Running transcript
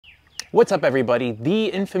What's up, everybody? The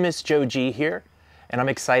infamous Joe G here, and I'm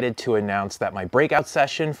excited to announce that my breakout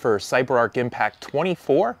session for CyberArk Impact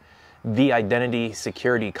 24, the Identity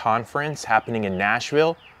Security Conference happening in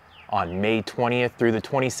Nashville on May 20th through the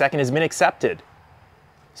 22nd, has been accepted.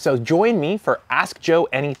 So join me for Ask Joe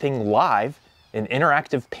Anything Live, an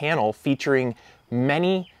interactive panel featuring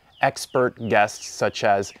many expert guests such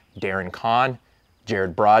as Darren Khan,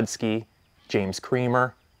 Jared Brodsky, James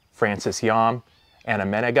Creamer, Francis Yam, Anna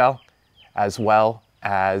Meneghel, as well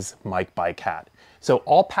as Mike Bykat. So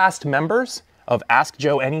all past members of Ask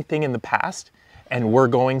Joe Anything in the past, and we're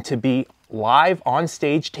going to be live on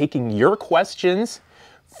stage taking your questions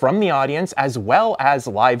from the audience, as well as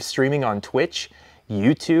live streaming on Twitch,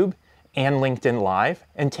 YouTube, and LinkedIn Live,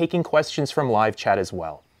 and taking questions from live chat as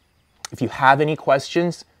well. If you have any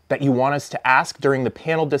questions that you want us to ask during the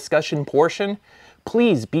panel discussion portion,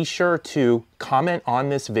 please be sure to comment on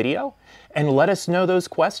this video and let us know those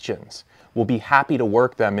questions. We'll be happy to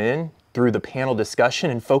work them in through the panel discussion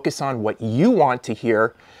and focus on what you want to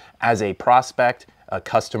hear as a prospect, a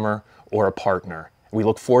customer, or a partner. We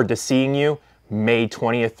look forward to seeing you May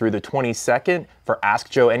 20th through the 22nd for Ask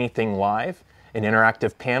Joe Anything Live, an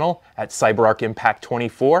interactive panel at CyberArk Impact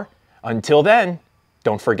 24. Until then,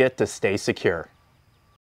 don't forget to stay secure.